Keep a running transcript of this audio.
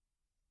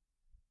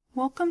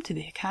Welcome to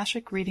the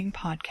Akashic Reading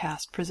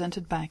Podcast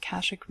presented by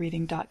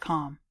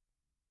AkashicReading.com,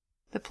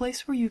 the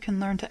place where you can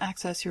learn to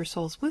access your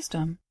soul's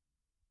wisdom,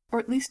 or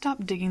at least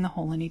stop digging the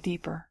hole any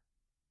deeper.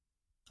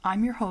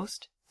 I'm your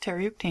host,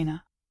 Terry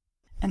Uktana,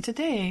 and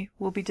today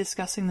we'll be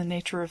discussing the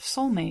nature of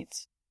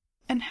soulmates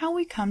and how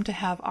we come to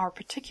have our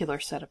particular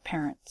set of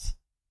parents.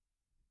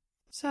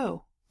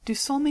 So, do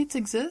soulmates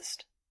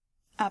exist?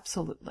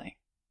 Absolutely.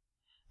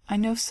 I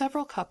know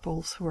several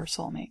couples who are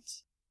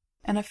soulmates,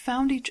 and have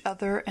found each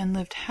other and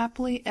lived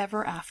happily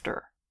ever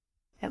after,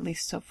 at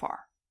least so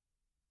far.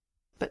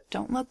 But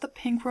don't let the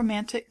pink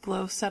romantic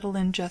glow settle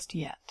in just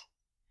yet.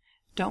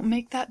 Don't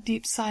make that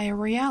deep sigh a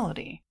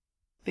reality,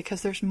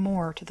 because there's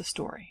more to the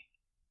story.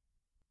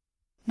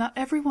 Not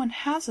everyone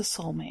has a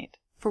soulmate,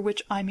 for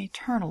which I'm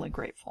eternally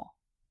grateful.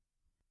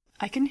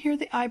 I can hear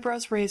the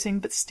eyebrows raising,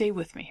 but stay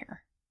with me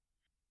here.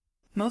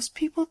 Most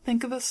people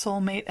think of a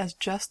soulmate as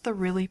just the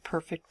really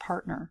perfect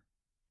partner.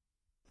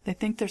 They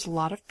think there's a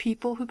lot of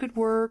people who could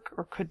work,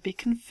 or could be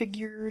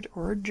configured,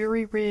 or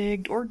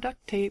jury-rigged, or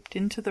duct-taped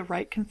into the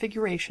right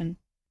configuration.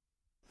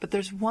 But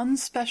there's one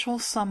special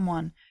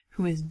someone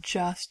who is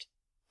just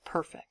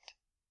perfect.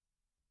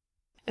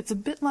 It's a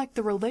bit like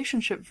the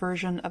relationship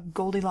version of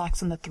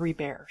Goldilocks and the Three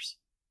Bears.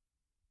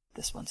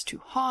 This one's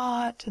too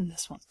hot, and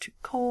this one's too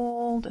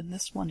cold, and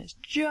this one is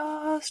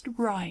just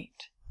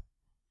right.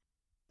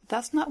 But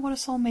that's not what a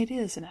soulmate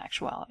is in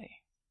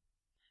actuality.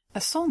 A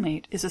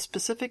soulmate is a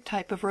specific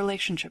type of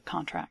relationship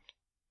contract.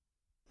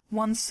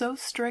 One so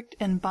strict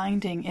and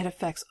binding it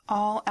affects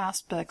all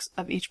aspects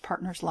of each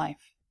partner's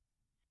life.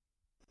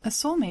 A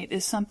soulmate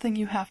is something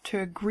you have to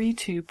agree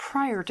to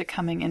prior to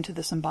coming into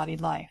this embodied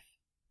life.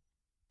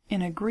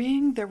 In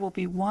agreeing there will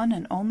be one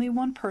and only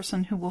one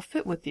person who will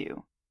fit with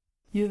you,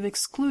 you have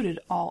excluded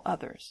all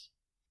others.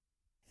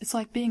 It's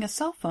like being a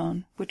cell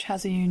phone which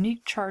has a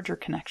unique charger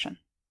connection.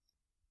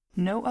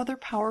 No other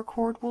power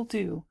cord will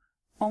do,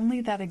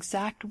 only that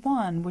exact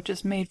one which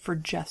is made for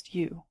just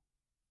you.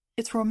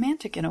 It's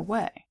romantic in a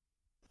way,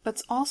 but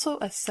it's also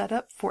a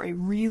setup for a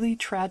really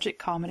tragic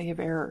comedy of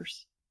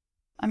errors.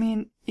 I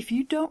mean, if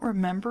you don't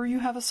remember you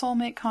have a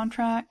soulmate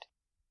contract,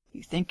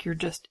 you think you're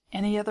just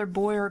any other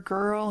boy or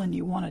girl and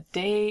you want to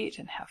date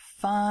and have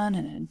fun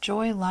and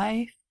enjoy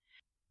life,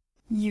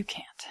 you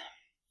can't.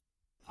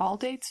 All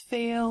dates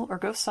fail or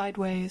go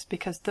sideways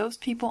because those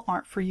people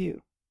aren't for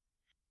you.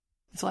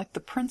 It's like the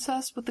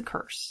princess with the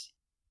curse.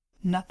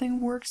 Nothing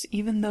works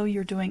even though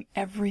you're doing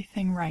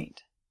everything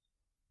right.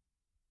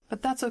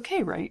 But that's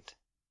okay, right?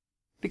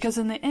 Because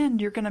in the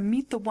end, you're going to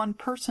meet the one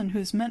person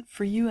who's meant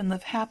for you and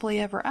live happily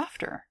ever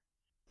after,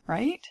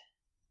 right?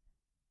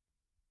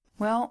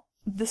 Well,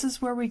 this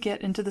is where we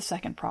get into the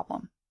second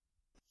problem.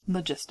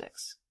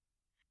 Logistics.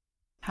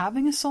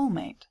 Having a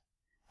soulmate,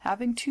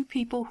 having two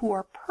people who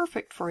are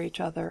perfect for each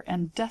other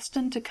and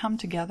destined to come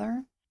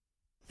together,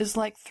 is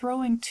like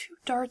throwing two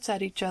darts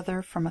at each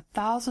other from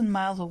 1,000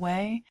 miles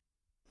away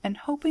and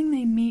hoping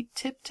they meet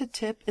tip to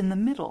tip in the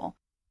middle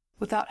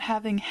without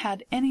having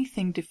had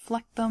anything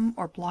deflect them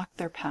or block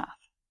their path.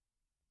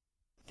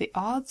 The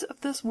odds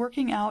of this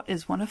working out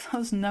is one of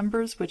those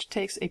numbers which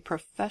takes a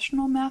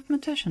professional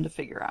mathematician to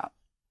figure out.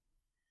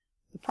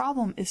 The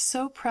problem is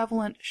so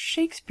prevalent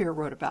Shakespeare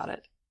wrote about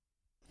it,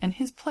 and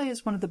his play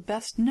is one of the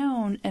best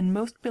known and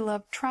most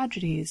beloved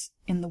tragedies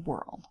in the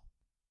world.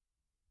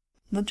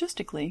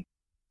 Logistically,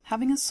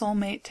 having a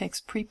soulmate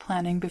takes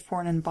pre-planning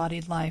before an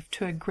embodied life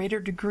to a greater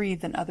degree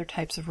than other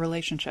types of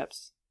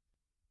relationships.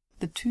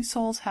 The two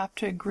souls have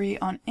to agree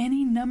on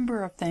any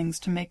number of things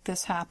to make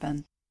this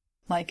happen,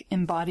 like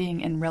embodying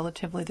in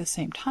relatively the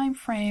same time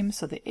frame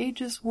so the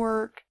ages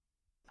work,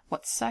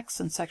 what sex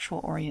and sexual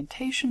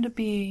orientation to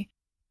be,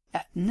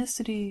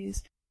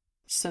 ethnicities,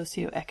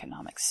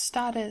 socioeconomic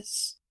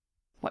status,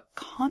 what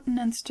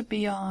continents to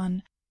be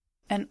on,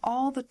 and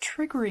all the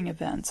triggering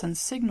events and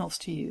signals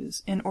to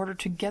use in order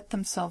to get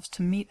themselves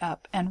to meet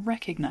up and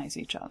recognize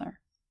each other.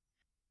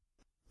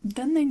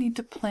 Then they need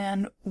to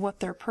plan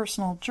what their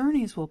personal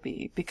journeys will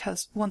be,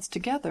 because once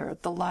together,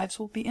 the lives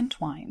will be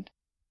entwined,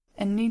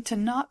 and need to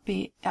not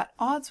be at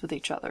odds with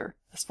each other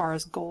as far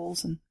as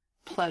goals and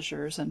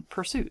pleasures and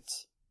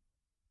pursuits.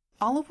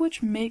 All of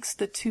which makes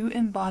the two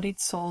embodied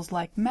souls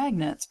like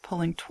magnets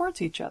pulling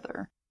towards each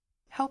other,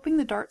 helping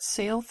the darts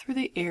sail through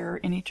the air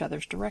in each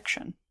other's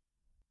direction.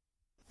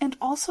 And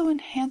also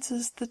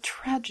enhances the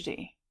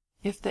tragedy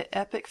if the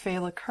epic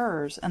fail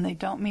occurs and they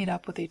don't meet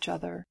up with each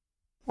other,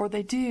 or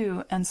they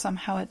do and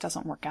somehow it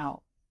doesn't work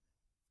out.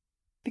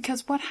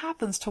 Because what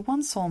happens to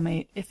one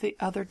soulmate if the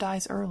other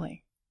dies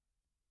early?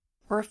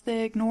 Or if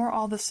they ignore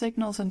all the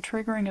signals and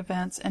triggering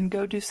events and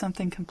go do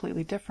something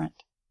completely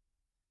different?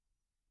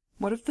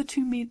 What if the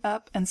two meet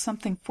up and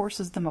something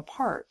forces them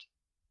apart,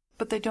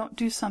 but they don't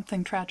do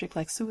something tragic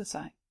like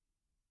suicide?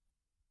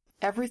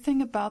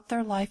 Everything about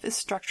their life is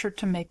structured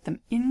to make them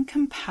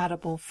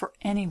incompatible for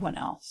anyone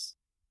else,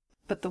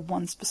 but the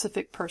one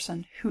specific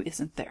person who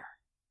isn't there.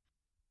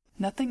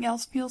 Nothing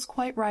else feels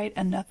quite right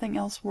and nothing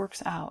else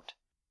works out.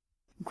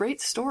 Great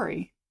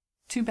story.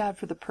 Too bad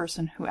for the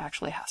person who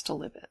actually has to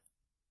live it.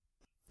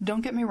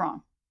 Don't get me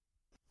wrong.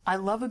 I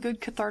love a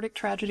good cathartic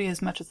tragedy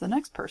as much as the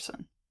next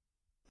person,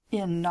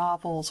 in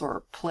novels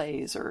or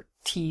plays or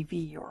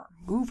TV or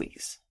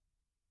movies.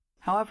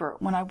 However,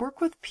 when I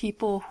work with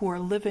people who are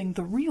living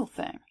the real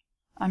thing,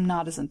 I'm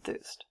not as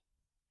enthused.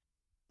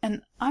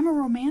 And I'm a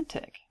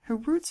romantic who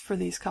roots for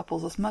these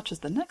couples as much as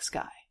the next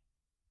guy.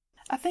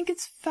 I think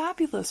it's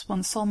fabulous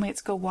when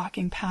soulmates go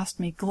walking past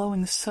me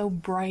glowing so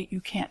bright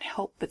you can't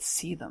help but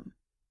see them.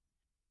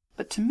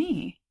 But to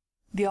me,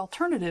 the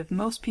alternative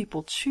most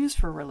people choose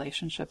for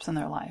relationships in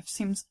their life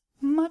seems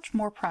much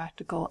more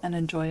practical and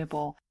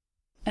enjoyable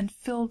and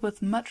filled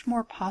with much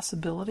more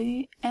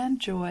possibility and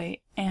joy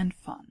and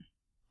fun.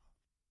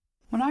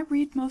 When I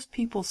read most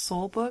people's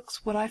soul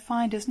books, what I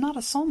find is not a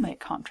soulmate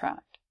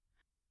contract,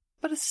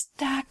 but a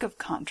stack of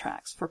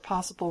contracts for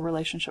possible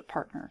relationship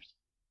partners.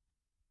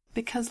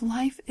 Because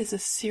life is a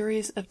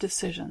series of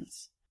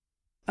decisions,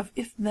 of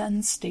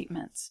if-then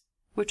statements,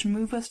 which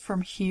move us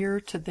from here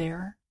to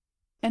there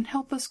and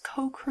help us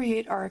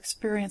co-create our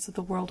experience of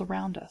the world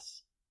around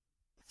us.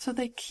 So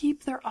they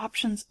keep their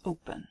options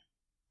open.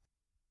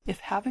 If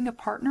having a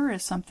partner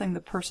is something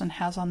the person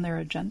has on their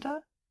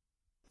agenda,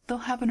 they'll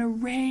have an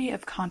array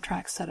of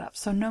contracts set up,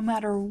 so no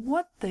matter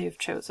what they've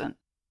chosen,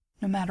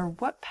 no matter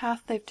what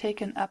path they've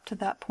taken up to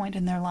that point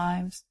in their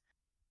lives,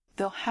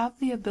 they'll have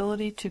the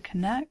ability to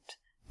connect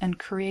and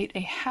create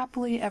a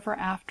happily ever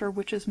after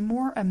which is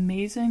more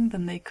amazing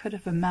than they could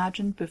have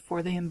imagined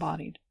before they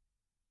embodied.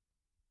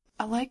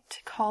 I like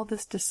to call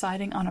this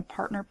deciding on a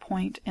partner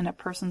point in a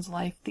person's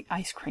life the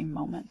ice cream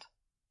moment.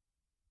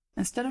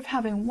 Instead of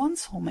having one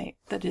soulmate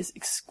that is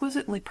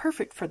exquisitely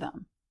perfect for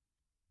them,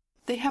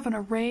 they have an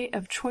array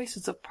of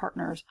choices of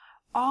partners,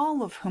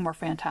 all of whom are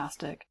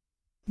fantastic,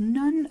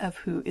 none of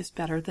who is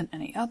better than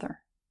any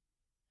other.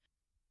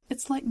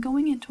 It's like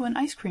going into an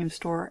ice cream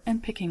store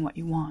and picking what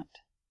you want.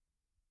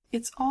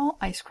 It's all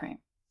ice cream,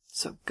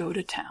 so go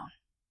to town.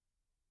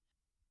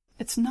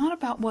 It's not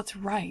about what's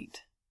right,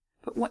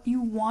 but what you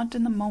want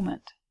in the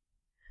moment.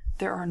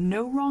 There are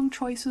no wrong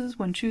choices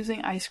when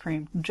choosing ice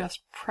cream,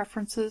 just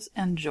preferences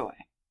and joy.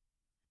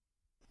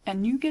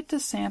 And you get to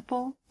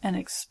sample and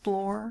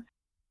explore,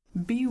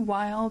 be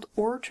wild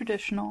or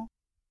traditional,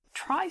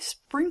 try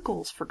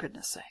sprinkles for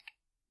goodness sake.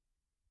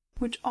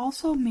 Which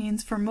also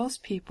means for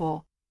most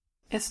people,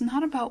 it's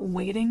not about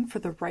waiting for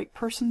the right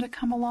person to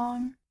come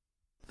along,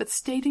 but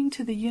stating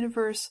to the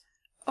universe,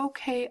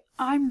 okay,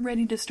 I'm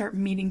ready to start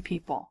meeting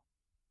people.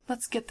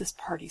 Let's get this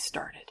party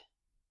started.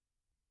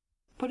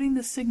 Putting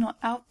the signal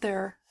out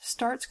there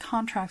starts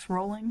contracts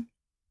rolling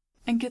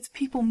and gets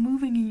people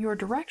moving in your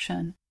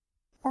direction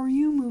or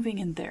you moving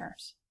in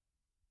theirs.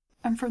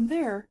 And from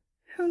there,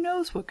 who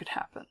knows what could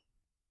happen?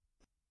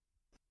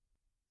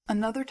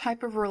 Another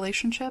type of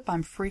relationship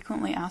I'm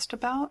frequently asked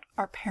about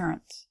are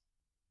parents,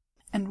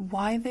 and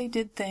why they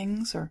did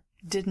things or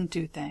didn't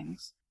do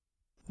things,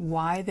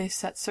 why they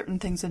set certain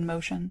things in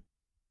motion,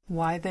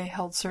 why they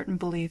held certain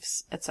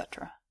beliefs,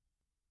 etc.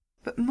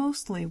 But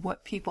mostly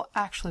what people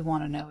actually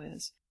want to know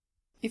is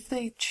if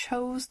they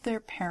chose their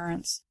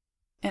parents,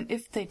 and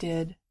if they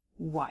did,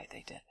 why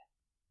they did.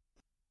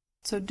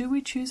 So do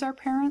we choose our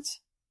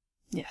parents?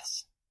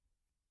 Yes.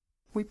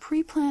 We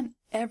pre-plan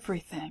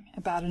everything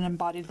about an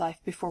embodied life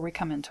before we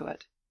come into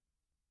it.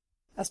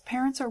 As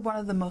parents are one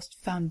of the most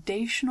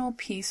foundational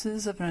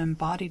pieces of an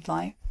embodied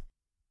life,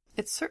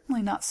 it's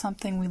certainly not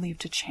something we leave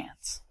to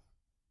chance.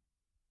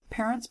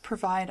 Parents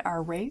provide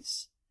our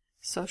race,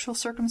 social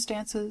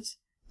circumstances,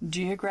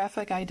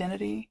 geographic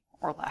identity,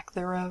 or lack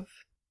thereof,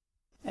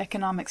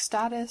 economic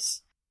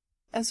status,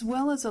 as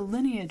well as a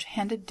lineage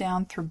handed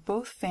down through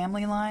both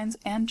family lines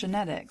and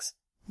genetics,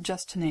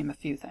 just to name a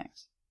few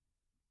things.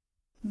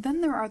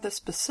 Then there are the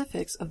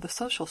specifics of the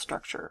social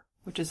structure,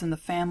 which is in the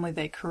family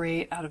they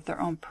create out of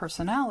their own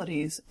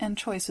personalities and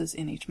choices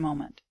in each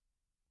moment.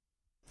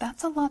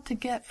 That's a lot to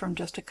get from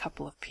just a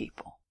couple of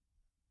people.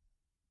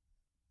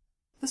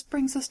 This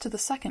brings us to the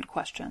second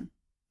question,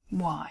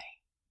 why?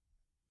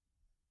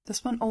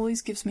 This one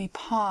always gives me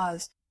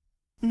pause,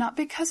 not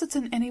because it's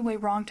in any way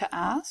wrong to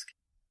ask,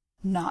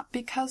 not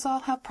because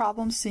I'll have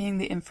problems seeing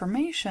the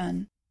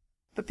information,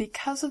 but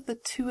because of the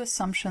two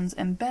assumptions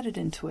embedded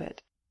into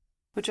it,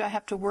 which I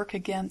have to work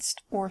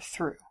against or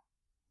through.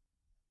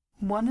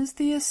 One is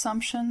the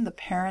assumption the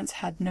parents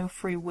had no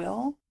free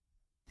will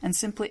and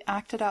simply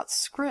acted out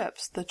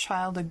scripts the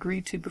child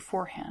agreed to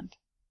beforehand.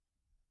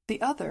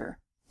 The other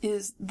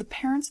is the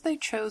parents they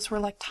chose were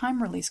like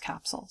time release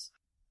capsules,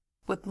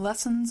 with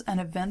lessons and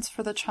events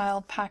for the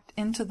child packed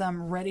into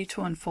them ready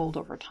to unfold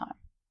over time.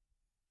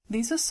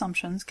 These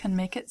assumptions can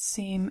make it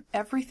seem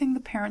everything the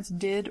parents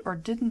did or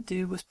didn't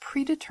do was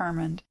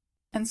predetermined,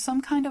 and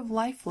some kind of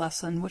life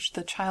lesson which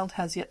the child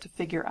has yet to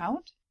figure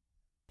out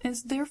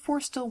is therefore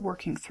still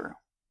working through.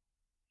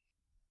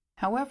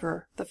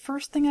 However, the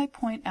first thing I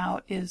point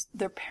out is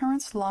their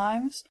parents'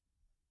 lives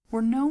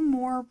were no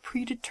more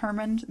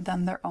predetermined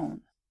than their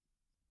own.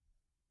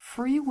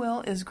 Free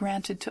will is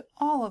granted to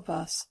all of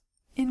us,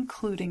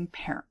 including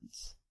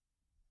parents.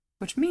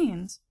 Which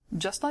means,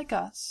 just like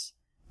us,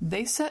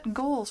 they set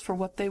goals for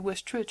what they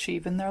wish to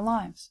achieve in their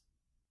lives.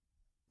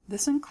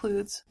 This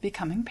includes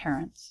becoming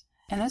parents,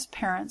 and as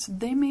parents,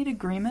 they made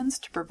agreements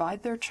to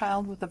provide their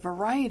child with a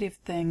variety of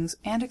things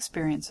and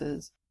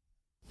experiences,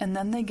 and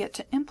then they get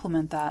to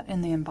implement that in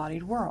the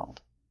embodied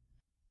world.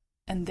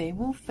 And they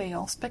will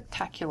fail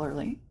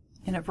spectacularly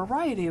in a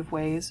variety of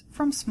ways,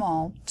 from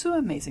small to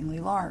amazingly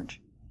large.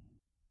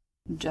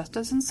 Just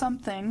as in some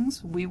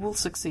things we will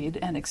succeed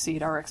and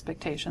exceed our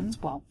expectations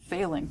while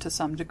failing to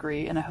some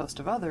degree in a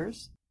host of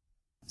others,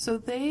 so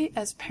they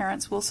as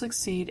parents will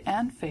succeed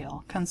and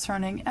fail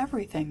concerning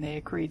everything they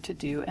agreed to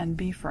do and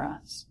be for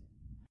us.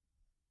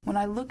 When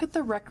I look at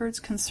the records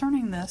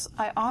concerning this,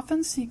 I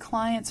often see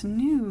clients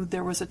knew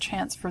there was a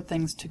chance for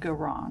things to go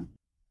wrong,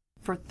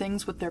 for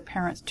things with their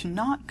parents to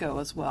not go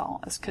as well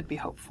as could be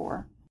hoped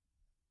for,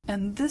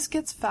 and this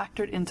gets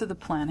factored into the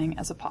planning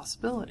as a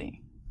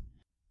possibility.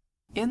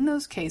 In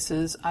those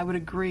cases, I would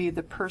agree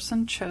the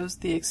person chose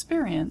the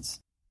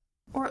experience,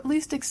 or at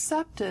least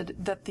accepted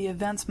that the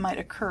events might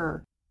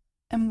occur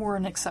and were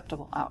an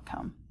acceptable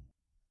outcome.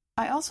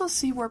 I also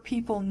see where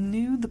people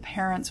knew the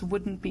parents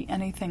wouldn't be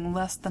anything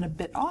less than a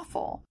bit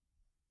awful,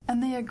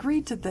 and they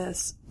agreed to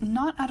this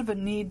not out of a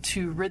need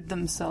to rid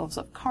themselves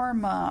of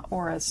karma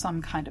or as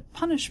some kind of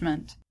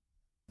punishment,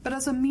 but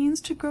as a means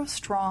to grow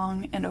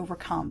strong and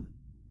overcome.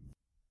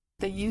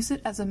 They use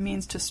it as a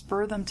means to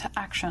spur them to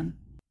action,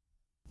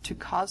 to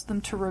cause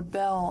them to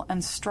rebel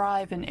and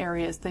strive in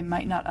areas they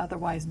might not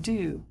otherwise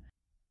do,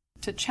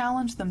 to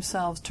challenge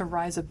themselves to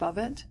rise above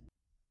it,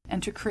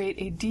 and to create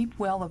a deep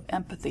well of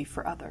empathy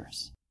for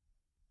others.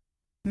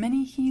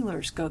 Many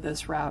healers go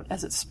this route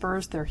as it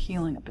spurs their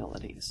healing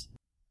abilities.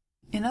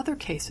 In other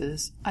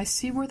cases, I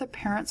see where the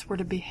parents were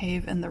to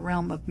behave in the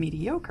realm of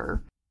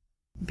mediocre,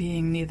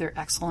 being neither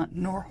excellent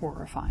nor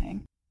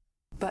horrifying,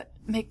 but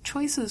make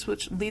choices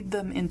which lead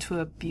them into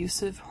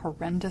abusive,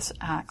 horrendous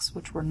acts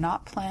which were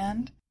not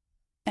planned,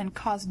 and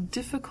cause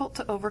difficult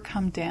to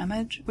overcome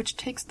damage which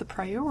takes the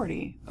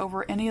priority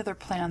over any other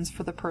plans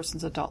for the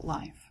person's adult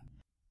life.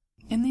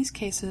 In these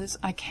cases,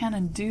 I can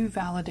and do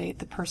validate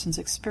the person's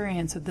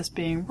experience of this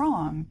being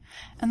wrong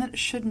and that it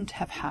shouldn't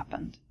have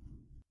happened.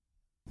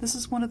 This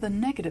is one of the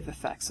negative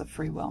effects of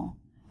free will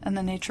and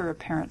the nature of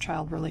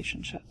parent-child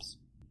relationships.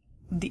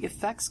 The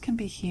effects can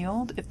be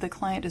healed if the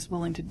client is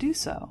willing to do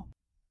so,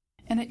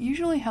 and it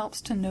usually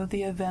helps to know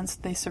the events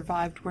they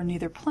survived were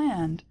neither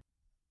planned,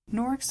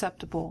 nor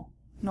acceptable,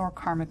 nor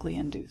karmically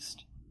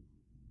induced.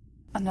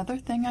 Another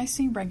thing I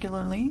see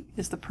regularly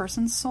is the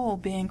person's soul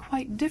being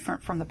quite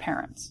different from the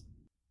parents.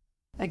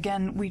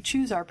 Again, we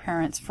choose our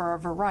parents for a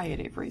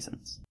variety of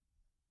reasons.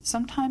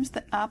 Sometimes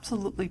the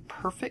absolutely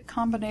perfect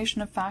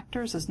combination of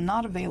factors is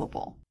not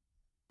available,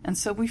 and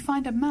so we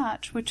find a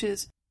match which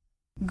is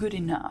good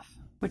enough,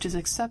 which is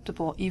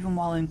acceptable even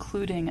while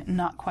including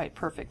not quite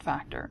perfect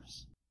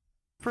factors.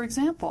 For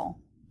example,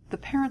 the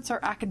parents are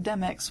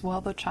academics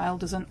while the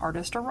child is an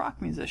artist or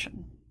rock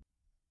musician.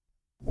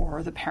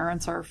 Or the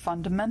parents are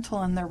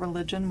fundamental in their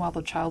religion while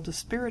the child is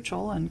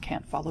spiritual and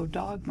can't follow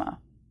dogma.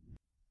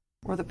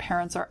 Or the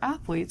parents are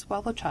athletes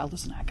while the child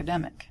is an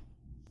academic.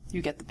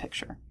 You get the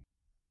picture.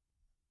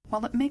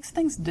 While it makes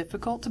things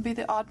difficult to be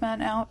the odd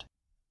man out,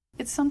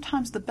 it's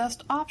sometimes the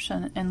best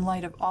option in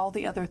light of all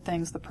the other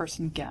things the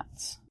person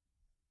gets.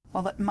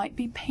 While it might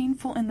be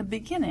painful in the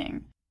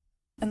beginning,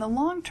 in the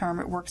long term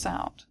it works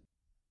out.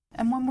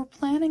 And when we're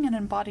planning an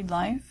embodied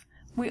life,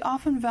 we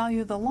often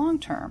value the long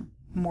term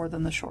more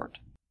than the short.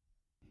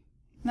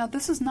 Now,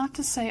 this is not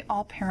to say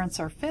all parents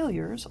are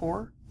failures,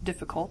 or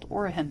difficult,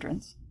 or a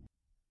hindrance.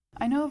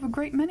 I know of a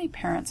great many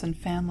parents and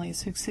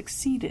families who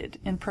succeeded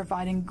in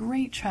providing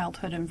great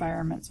childhood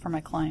environments for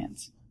my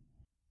clients.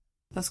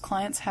 Those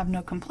clients have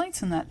no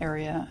complaints in that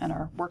area and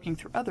are working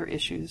through other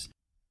issues,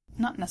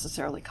 not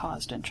necessarily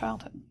caused in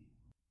childhood.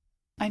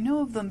 I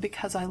know of them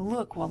because I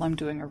look while I'm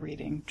doing a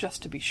reading,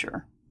 just to be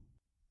sure.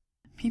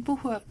 People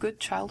who have good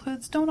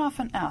childhoods don't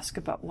often ask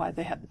about why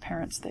they had the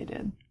parents they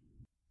did.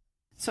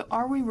 So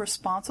are we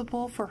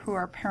responsible for who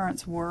our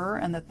parents were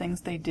and the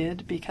things they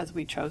did because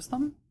we chose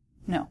them?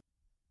 No.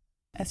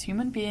 As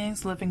human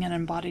beings living an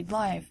embodied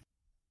life,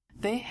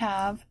 they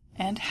have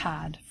and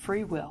had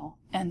free will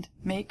and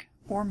make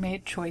or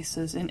made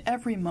choices in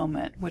every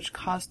moment which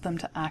caused them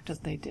to act as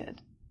they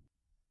did,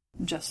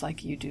 just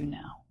like you do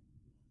now.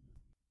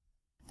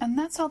 And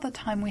that's all the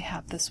time we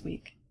have this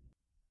week.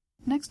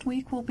 Next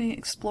week we'll be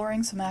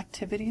exploring some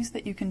activities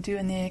that you can do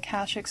in the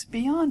Akashics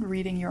beyond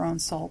reading your own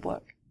soul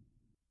book.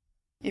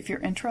 If you're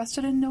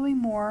interested in knowing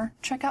more,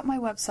 check out my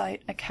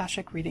website,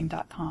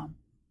 akashicreading.com.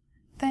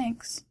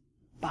 Thanks.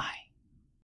 Bye.